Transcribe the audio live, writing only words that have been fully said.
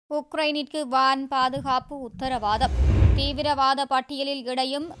உக்ரைனிற்கு வான் பாதுகாப்பு உத்தரவாதம். தீவிரவாத பட்டியலில்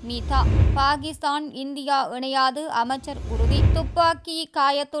இடையும் மீதா. பாகிஸ்தான் இந்தியா இணையாது அமைச்சர் உறுதி. துப்பாக்கி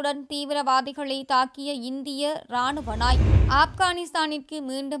காயத்துடன் தீவிரவாதிகளை தாக்கிய இந்திய ராணுவ நாய். ஆப்கானிஸ்தானிற்கு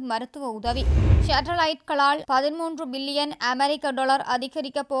மீண்டும் மருத்துவ உதவி. சேட்டலைட்களால் 13 பில்லியன் அமெரிக்க டாலர்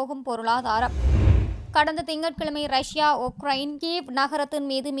அதிகரிக்கப் போகும் பொருளாதாரம். கடந்த திங்கட்கிழமை ரஷ்யா உக்ரைன் கீவ் நகரத்தின்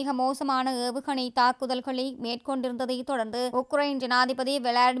மீது மிக மோசமான ஏவுகணை தாக்குதல்களை மேற்கொண்டிருந்ததை தொடர்ந்து உக்ரைன் ஜனாதிபதி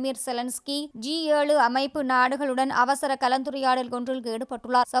விளாடிமிர் செலன்ஸ்கி G7 அமைப்பு நாடுகளுடன் அவசர கலந்துரையாடல் ஒன்றில்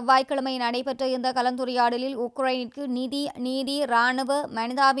ஈடுபட்டுள்ளார். செவ்வாய்க்கிழமை நடைபெற்ற இந்த கலந்துரையாடலில் உக்ரைனுக்கு நிதி, நீதி, ராணுவ,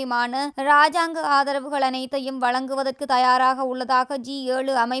 மனிதாபிமான, ராஜாங்க ஆதரவுகள் அனைத்தையும் வழங்குவதற்கு தயாராக உள்ளதாக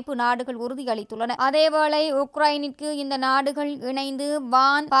G7 அமைப்பு நாடுகள் உறுதியளித்துள்ளன. அதேவேளை உக்ரைனுக்கு இந்த நாடுகள் இணைந்து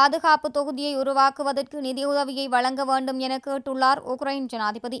வான் பாதுகாப்பு தொகுதியை உருவாக்குவதற்கு நிதியுதவியை வழங்க வேண்டும் என கேட்டுள்ளார் உக்ரைன்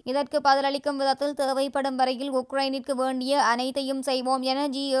ஜனாதிபதி. இதற்கு பதிலளிக்கும் விதத்தில் தேவைப்படும் வரையில் உக்ரைனிற்கு வேண்டிய அனைத்தையும் செய்வோம் என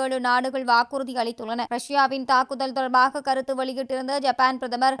G7 நாடுகள் வாக்குறுதி அளித்துள்ளன. ரஷ்யாவின் தாக்குதல் தொடர்பாக கருத்து வெளியிட்டிருந்த ஜப்பான்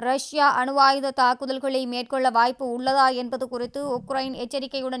பிரதமர் ரஷ்யா அணு ஆயுத தாக்குதல்களை மேற்கொள்ள வாய்ப்பு உள்ளதா என்பது குறித்து உக்ரைன்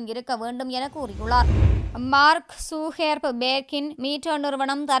எச்சரிக்கையுடன் இருக்க வேண்டும் என கூறியுள்ளார். மார்க் சூகர்பெர்கின் மீட்டா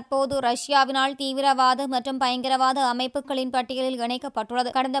நிறுவனம் தற்போது ரஷ்யாவினால் தீவிரவாத மற்றும் பயங்கரவாத அமைப்புகளின் பட்டியலில் இணைக்கப்பட்டுள்ளது.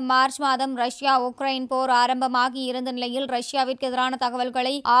 கடந்த மார்ச் மாதம் ரஷ்யா உக்ரைன் போர் ஆரம்பமாகி இருந்த நிலையில் ரஷ்யாவிற்கு எதிரான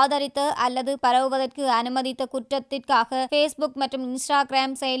தகவல்களை ஆதரித்த அல்லது பரவுவதற்கு அனுமதித்த குற்றத்திற்காக பேஸ்புக் மற்றும்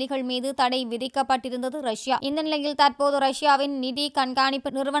இன்ஸ்டாகிராம் செயலிகள் மீது தடை விதிக்கப்பட்டிருந்தது ரஷ்யா. இந்த நிலையில் தற்போது ரஷ்யாவின் நிதி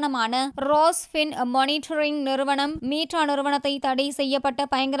கண்காணிப்பு நிறுவனமான ரோஸ்ஃபின் மானிட்டரிங் நிறுவனம் மீட்டா நிறுவனத்தை தடை செய்யப்பட்ட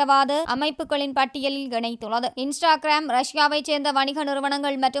பயங்கரவாத அமைப்புகளின் பட்டியலில் இணைத்துள்ளது. இன்ஸ்டாகிராம் ரஷ்யாவைச் சேர்ந்த வணிக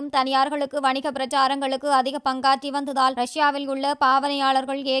நிறுவனங்கள் மற்றும் தனியார்களுக்கு வணிக பிரச்சாரங்களுக்கு அதிக பங்காற்றி வந்ததால் ரஷ்யாவில் உள்ள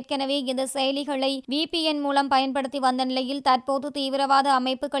பாவனையாளர்கள் ஏற்கனவே இந்த செயலிகளை VPN மூலம் பயன்படுத்தி வந்த நிலையில் தற்போது தீவிரவாத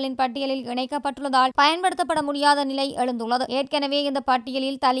அமைப்புகளின் பட்டியலில் இணைக்கப்பட்டுள்ளதால் பயன்படுத்தப்பட முடியாத நிலை எழுந்துள்ளது. ஏற்கனவே இந்த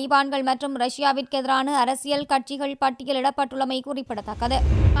பட்டியலில் தலிபான்கள் மற்றும் ரஷ்யாவிற்கு எதிரான அரசியல் கட்சிகள் பட்டியலிடப்பட்டுள்ளமை குறிப்பிடத்தக்கது.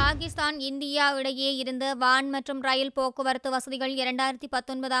 பாகிஸ்தான் இந்தியா இடையே இருந்த வான் மற்றும் ரயில் போக்குவரத்து வசதிகள்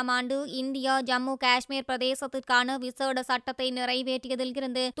 2019ஆம் ஆண்டு இந்தியா ஜம்மு காஷ்மீர் பிரதேசத்திற்கான விசேட சட்டத்தை நிறைவேற்றியதில்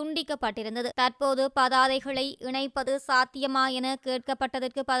இருந்து துண்டிக்கப்பட்டிருந்தது. தற்போது பதாதைகளை இணைப்பது சாத்தியமா என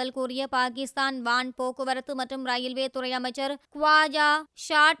கேட்கப்பட்டதற்கு பதில் கூறிய பாகிஸ்தான் வான் போக்குவரத்து மற்றும் ரயில்வே துறை அமைச்சர் குவாஜா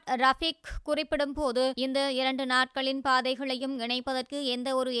ஷாட் ரஃபிக் குறிப்பிடும் போது இந்த 2 நாட்களின் பாதைகளையும் இணைப்பதற்கு எந்த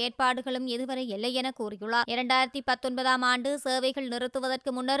ஒரு ஏற்பாடுகளும் இதுவரை இல்லை என கூறியுள்ளார். 2019ஆம் ஆண்டு சேவைகள்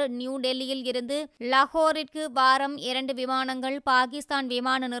நிறுத்துவதற்கு முன்னர் நியூ டெல்லியில் இருந்து லாகோரிற்கு வாரம் 2 விமானங்கள் பாகிஸ்தான்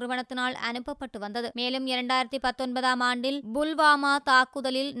விமான நிறுவனத்தினால் அனுப்பப்பட்டு வந்தது. மேலும் 2019ஆம் ஆண்டில் புல்வாமா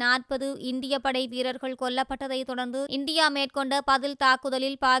தாக்குதலில் 40 இந்திய படை வீரர்கள் கொல்லப்பட்டதை தொடர்ந்து இந்தியா மேற்கொண்ட பதில்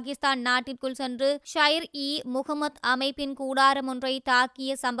தாக்குதலில் பாகிஸ்தான் நாட்டிற்குள் சென்று ஷைர்-இ-முகமது அமைப்பின் கூடாரம் ஒன்றை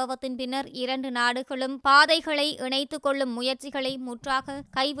தாக்கிய சம்பவத்தின் பின்னர் 2 நாடுகளும் பாதைகளை இணைத்துக் கொள்ளும் முயற்சிகளை முற்றாக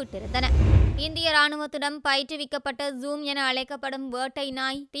கைவிட்டிருந்தன. இந்திய ராணுவத்திடம் பயிற்றுவிக்கப்பட்ட ஜூம் என அழைக்கப்படும் வேட்டை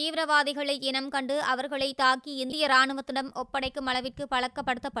நாய் தீவிரவாதிகளை இனம் கண்டு அவர்களை தாக்கி இந்திய ராணுவத்திடம் ஒப்படைக்கும் அளவிற்கு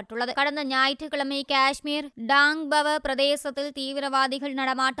பழக்கப்படுத்தப்பட்டுள்ளது. கடந்த ஞாயிற்றுக்கிழமை காஷ்மீர் டாங்பவ பிரதேசத்தில் தீவிரவாதிகள்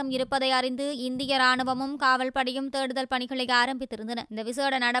நடமாட்டம் இருப்பதை அறிந்து இந்திய ராணுவமும் காவல்படையும் தேடுதல் பணிகளை ஆரம்பித்திருந்தன. இந்த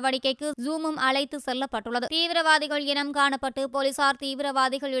விசேட நடவடிக்கைக்கு ஜூமும் அழைத்து செல்லப்பட்டுள்ளது. தீவிரவாதிகள் இனம் காணப்பட்டு போலீசார்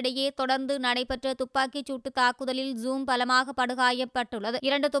தீவிரவாதிகள் இடையே தொடர்ந்து நடைபெற்ற துப்பாக்கிச் சூட்டு தாக்குதலில் ஜூம் பலமாக படுகாயப்பட்டுள்ளது.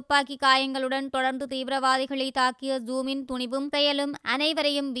 2 துப்பாக்கி காயங்களுடன் தொடர்ந்து தீவிரவாதிகளை தாக்கிய ஜூமின் துணிவும் செயலும்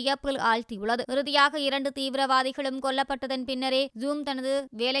அனைவரையும் வியப்பில் ஆழ்த்தியுள்ளது. இறுதியாக 2 தீவிரவாதிகளும் கொல்லப்பட்டதன் பின்னரே ஜூம் தனது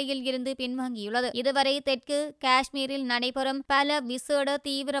வேலையில் இருந்து பின்வாங்கியுள்ளது. இதுவரை தெற்கு காஷ்மீரில் நடைபெறும் பல விசேட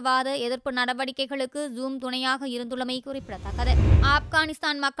தீவிரவாத எதிர்ப்பு நடவடிக்கைகளுக்கு ஜூம் துணையாக இருந்துள்ளமை குறிப்பிடத்தக்கது.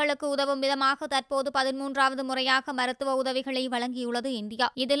 ஆப்கானிஸ்தான் மக்களுக்கு உதவும் விதமாக தற்போது 13வது முறையாக மருத்துவ உதவிகளை வழங்கியுள்ளது இந்தியா.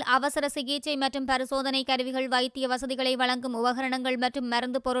 இதில் அவசர சிகிச்சை மற்றும் பரிசோதனை கருவிகள், வைத்திய வசதிகளை வழங்கும் உபகரணங்கள் மற்றும்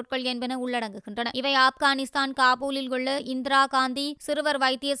மருந்து பொருட்கள் என்பன உள்ளடங்குகின்றன. இவை ஆப்கானிஸ்தான் காபூலில் உள்ள இந்திரா காந்தி சிறுவர்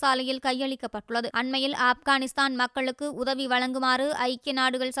வைத்தியசாலையில் கையளிக்கப்பட்டுள்ளது. அண்மையில் ஆப்கானிஸ்தான் மக்களுக்கு உதவி வழங்குமாறு ஐக்கிய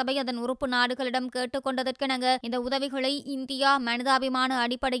நாடுகள் சபை அதன் உறுப்பு நாடுகளிடம் கேட்டுக்கொண்டதற்கெனங்க இந்த உதவிகளை இந்தியா மனிதாபிமான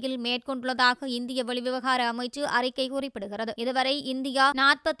அடிப்படையில் மேற்கொண்டுள்ளதாக இந்திய வெளிவிவகார அமைச்சு அறிக்கை குறிப்பிடுகிறது. இதுவரை இந்தியா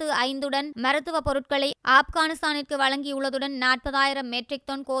 45 மருத்துவ பொருட்களை ஆப்கானிஸ்தானிற்கு வழங்கியுள்ளதுடன் 40,000 மெட்ரிக்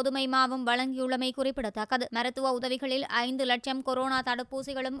டன் கோதுமை மாவும் வழங்கியுள்ளமை குறிப்பிடத்தக்கது. மருத்துவ உதவிகளில் 5 லட்சம் கொரோனா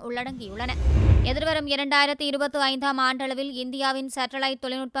தடுப்பூசிகளும் உள்ளடங்கியுள்ளன. எதிர்வரும் 2025ஆம் ஆண்டளவில் இந்தியாவின் சேட்டலைட்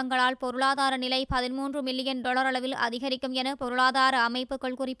தொழில்நுட்பங்களால் பொருளாதார நிலை 13 மில்லியன் டாலர் அளவில் அதிகரிக்கும் என பொருளாதார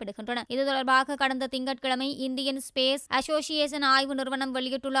அமைப்புகள் குறிப்பிடுகின்றன. இது தொடர்பாக கடந்த திங்கட்கிழமை இந்தியன் ஸ்பேஸ் அசோசியேஷன் ஆய்வு நிறுவனம்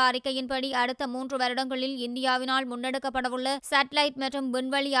வெளியிட்டுள்ள அறிக்கையின்படி அடுத்த 3 வருடங்களில் இந்தியாவினால் முன்னெடுக்கப்படவுள்ள சேட்டலைட் மற்றும்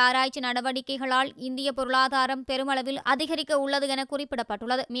விண்வெளி ஆராய்ச்சி நடவடிக்கை நடவடிக்கைகளால் இந்திய பொருளாதாரம் பெருமளவில் அதிகரிக்க உள்ளது என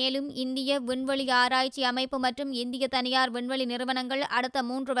குறிப்பிடப்பட்டுள்ளது. மேலும் இந்திய விண்வெளி ஆராய்ச்சி அமைப்பு மற்றும் இந்திய தனியார் விண்வெளி நிறுவனங்கள் அடுத்த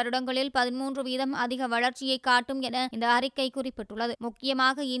 3 வருடங்களில் 13% அதிக வளர்ச்சியை காட்டும் என இந்த அறிக்கை குறிப்பிட்டுள்ளது.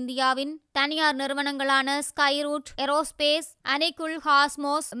 முக்கியமாக இந்தியாவின் தனியார் நிறுவனங்களான ஸ்கைரூட் ஏரோஸ்பேஸ், அனிகுல்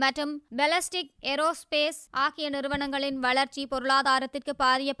காஸ்மோஸ் மற்றும் பெலஸ்டிக் ஏரோஸ்பேஸ் ஆகிய நிறுவனங்களின் வளர்ச்சி பொருளாதாரத்திற்கு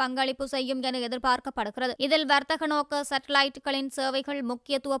பாரிய பங்களிப்பு செய்யும் என எதிர்பார்க்கப்படுகிறது. இதில் வர்த்தக நோக்க சேட்டலைட்டுகளின் சேவைகள்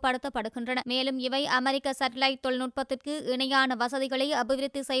முக்கியத்துவப்படுத்தப்படுகின்றன. மேலும் இவை அமெரிக்க சேட்டலைட் தொழில்நுட்பத்திற்கு இணையான வசதிகளை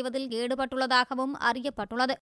அபிவிருத்தி செய்வதில் ஈடுபட்டுள்ளதாகவும் அறியப்பட்டுள்ளது.